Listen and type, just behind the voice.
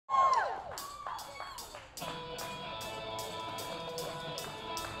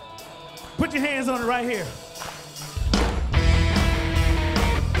Put your hands on it right here.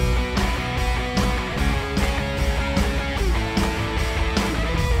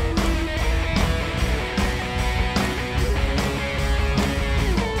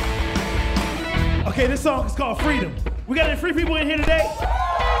 Okay, this song is called Freedom. We got any free people in here today?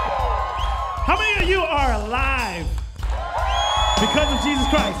 How many of you are alive because of Jesus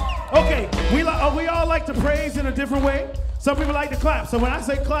Christ? Okay, we all like to praise in a different way. Some people like to clap. So when I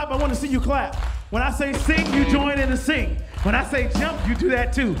say clap, I want to see you clap. When I say sing, you join in and sing. When I say jump, you do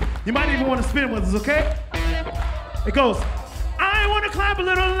that too. You might even want to spin with us, okay? It goes, I want to clap a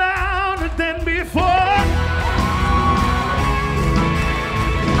little louder than before.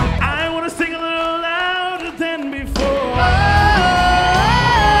 I want to sing a little louder than before.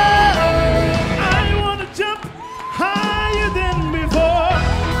 I want to jump higher than before.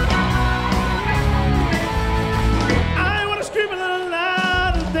 I want to scream a little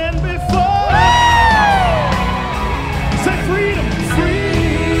louder than before. Say freedom, freedom.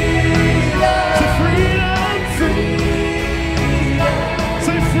 Say freedom, freedom.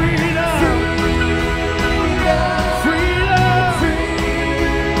 Say freedom, freedom, freedom.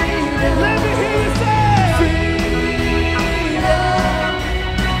 Let me hear you say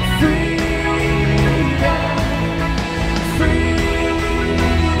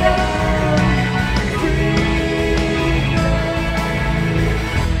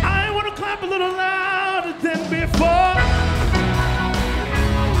I want to clap a little louder than before.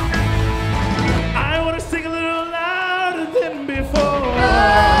 I want to sing a little louder than before.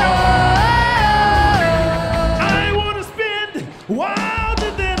 I want to spin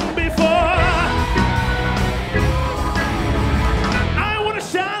wilder than before. I want to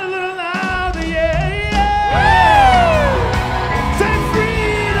shout a little louder, yeah, yeah. Say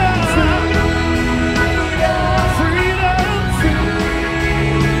freedom, freedom, freedom.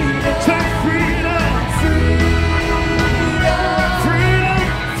 Say freedom, freedom, freedom.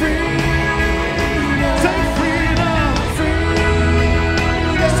 Say freedom,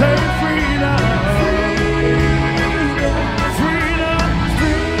 say freedom, freedom,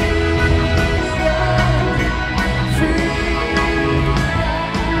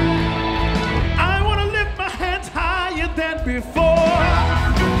 I want to lift my hands higher than before.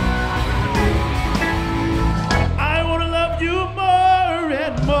 I want to love you more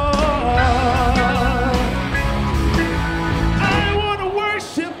and more. I want to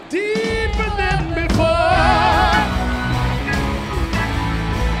worship deeper than before.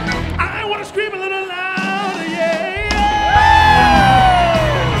 I want to scream a little louder, yeah, yeah.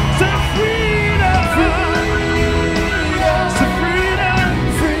 Say freedom, say freedom,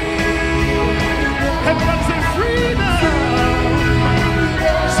 everybody say freedom,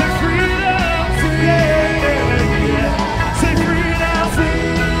 say freedom, yeah, yeah. Say freedom, say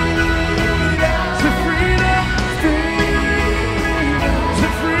freedom,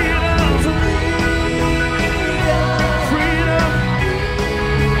 say freedom, freedom.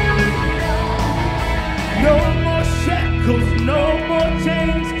 No more shackles, no more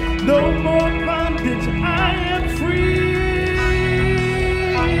chains, no more bondage. I am free.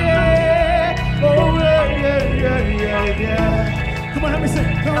 Yeah. Oh yeah, yeah, yeah, yeah, yeah. Come on, help me sing.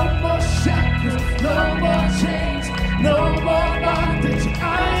 No more shackles, no more chains, no more bondage. I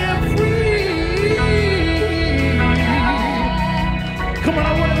am free. Come on, I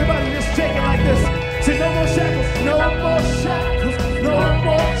want everybody to just shake it like this. Say no more shackles, no more shackles, no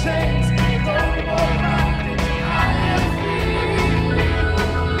more chains, no more bondage. I am free.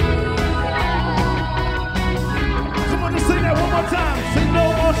 Come on, just sing that one more time. Say no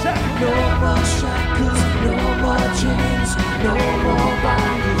more shackles, no more shackles, no more chains, no more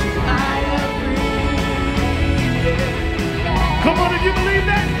bondage. I am free. Come on, if you believe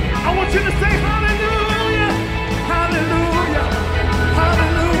that, I want you to say hallelujah, hallelujah,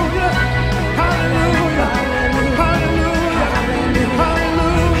 hallelujah, hallelujah, hallelujah,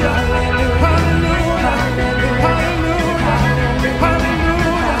 hallelujah,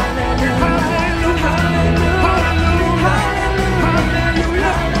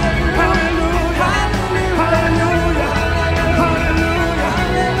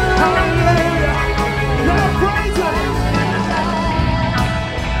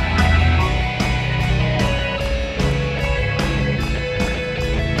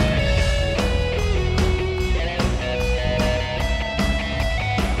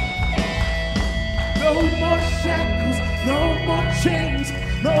 No more shackles, no more chains,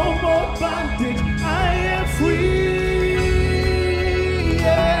 no more bondage. I am free.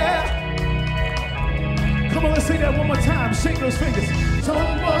 Yeah. Come on, let's sing that one more time. Shake those fingers. No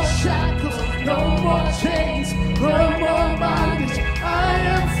more shackles, no more chains, no more bondage. I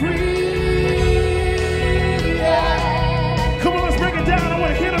am free.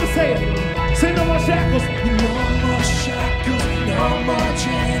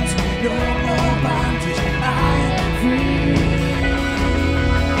 No more bondage, I am free.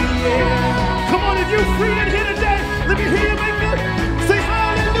 Yeah. Come on, if you're free in here today, let me hear you make good. Say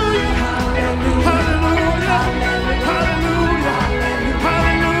hallelujah. Hallelujah. Hallelujah.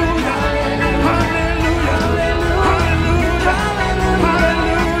 Hallelujah. Hallelujah. Hallelujah. Hallelujah.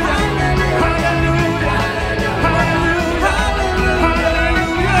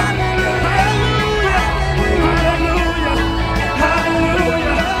 Hallelujah.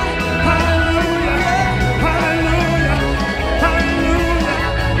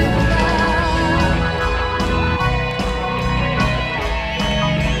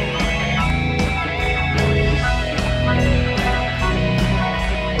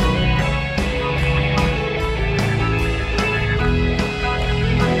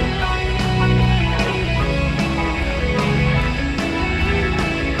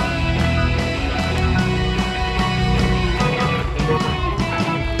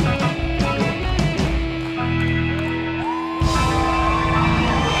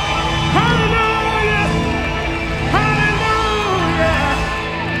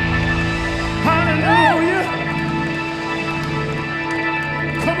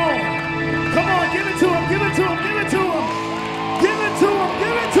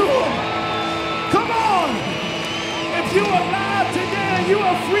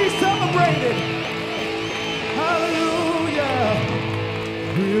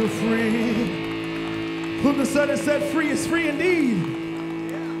 Whom the Son has set free is free indeed.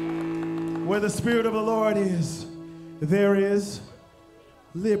 Where the Spirit of the Lord is, there is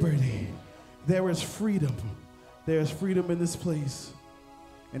liberty. There is freedom. There is freedom in this place.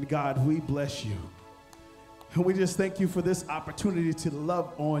 And God, we bless you. And we just thank you for this opportunity to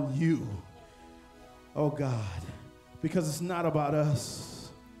love on you. Oh God, because it's not about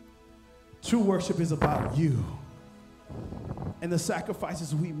us. True worship is about you. And the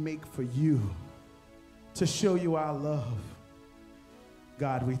sacrifices we make for you to show you our love.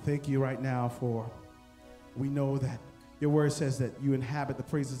 God, we thank you right now for, we know that your word says that you inhabit the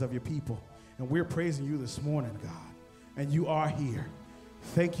praises of your people. And we're praising you this morning, God. And you are here.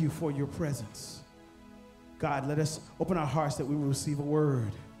 Thank you for your presence. God, let us open our hearts that we will receive a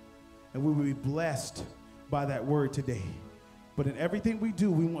word. And we will be blessed by that word today. But in everything we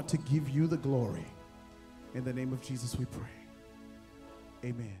do, we want to give you the glory. In the name of Jesus we pray.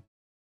 Amen.